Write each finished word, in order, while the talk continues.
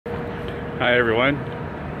Hi everyone.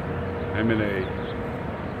 I'm in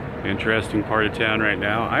a interesting part of town right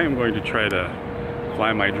now. I am going to try to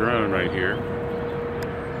fly my drone right here.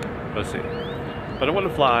 Let's see. But I want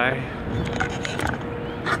to fly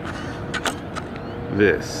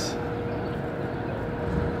this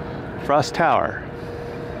Frost Tower.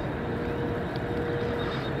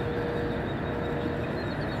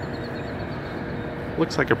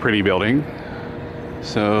 Looks like a pretty building.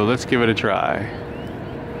 So let's give it a try.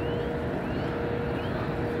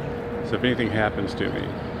 So if anything happens to me,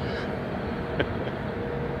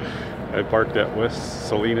 I parked at West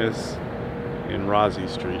Salinas in Rossi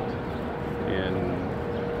Street in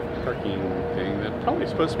a parking thing that I'm probably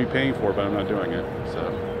supposed to be paying for, but I'm not doing it.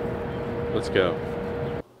 So let's go.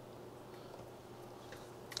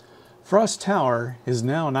 Frost Tower is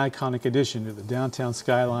now an iconic addition to the downtown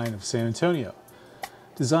skyline of San Antonio.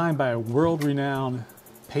 Designed by world-renowned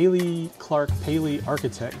Clark Paley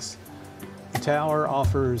architects, the tower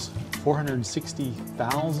offers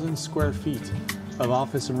 460,000 square feet of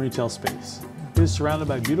office and retail space. It is surrounded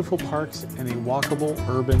by beautiful parks and a walkable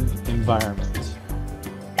urban environment.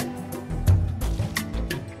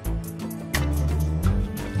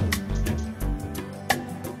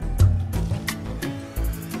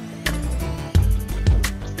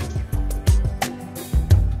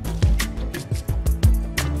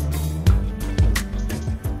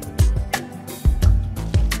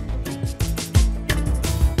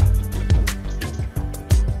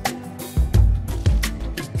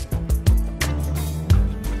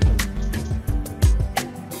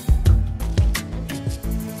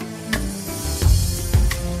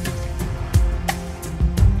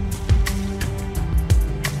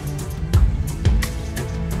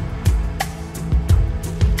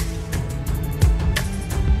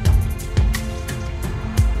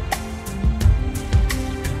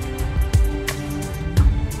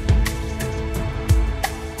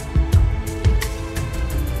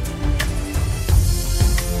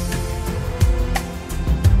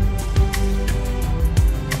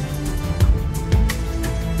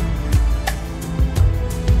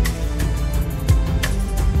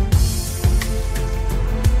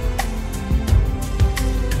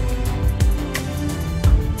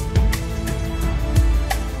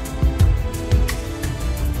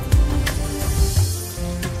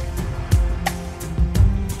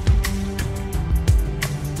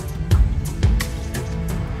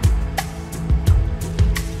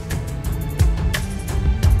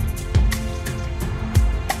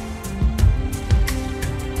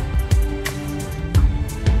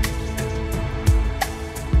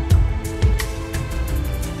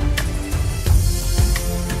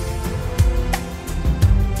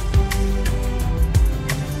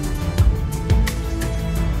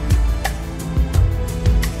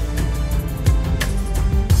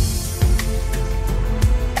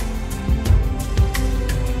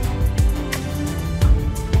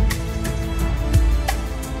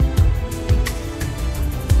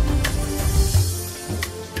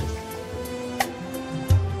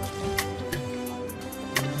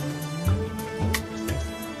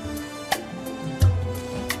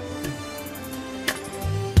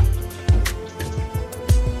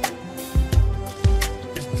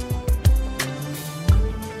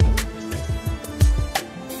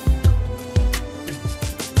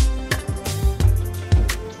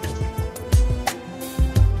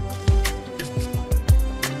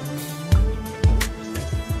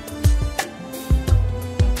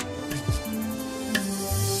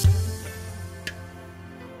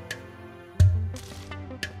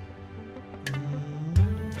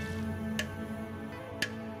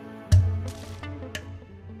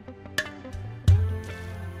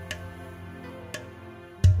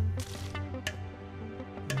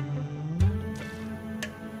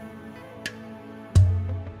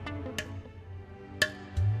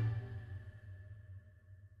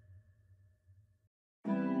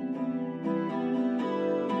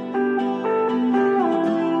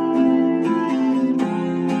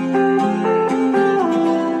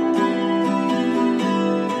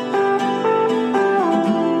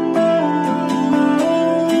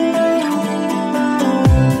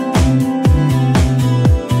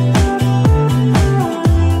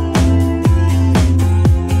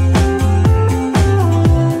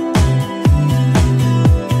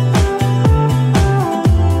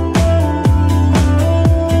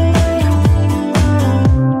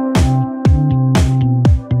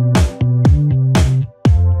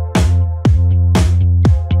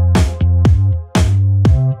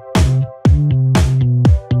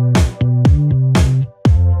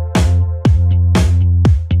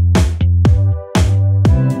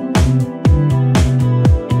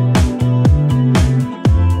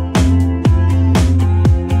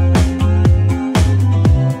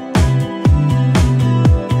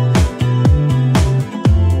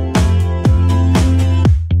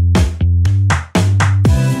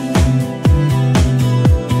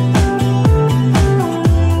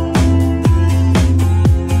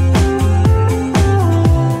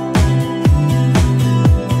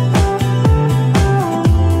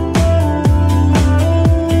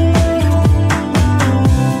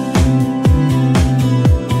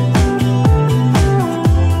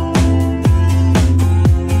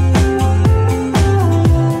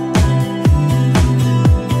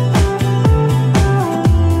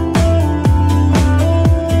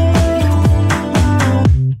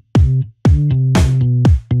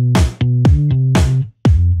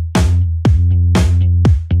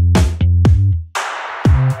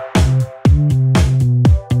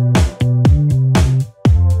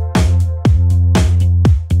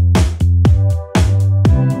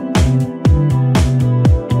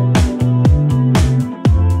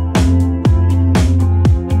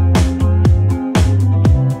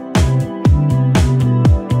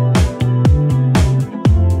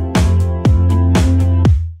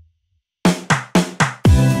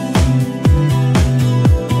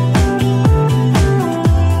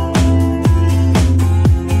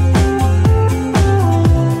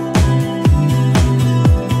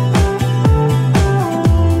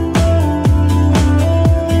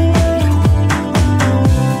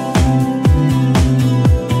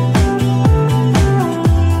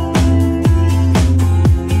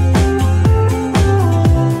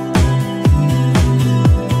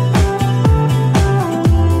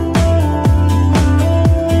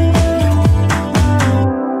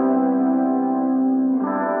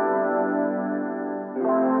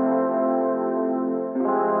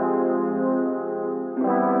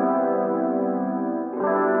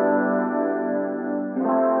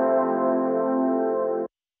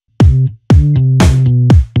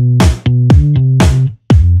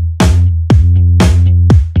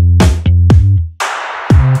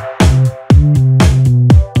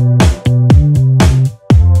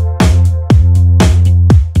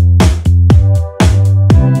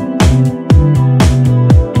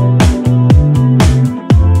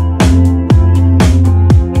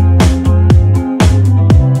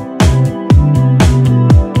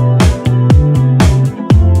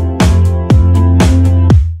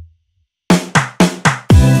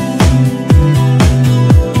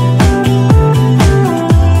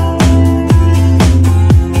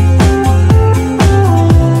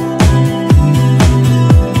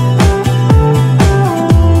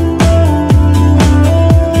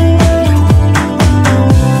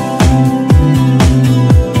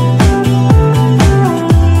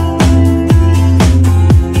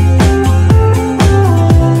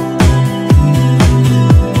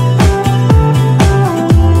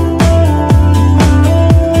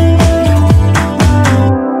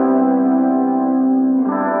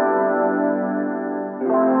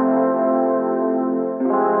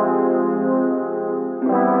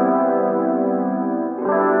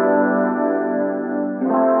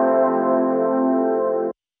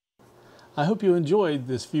 I hope you enjoyed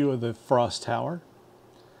this view of the Frost Tower.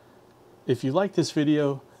 If you like this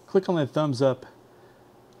video, click on that thumbs up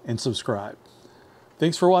and subscribe.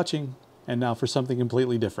 Thanks for watching, and now for something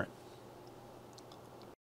completely different.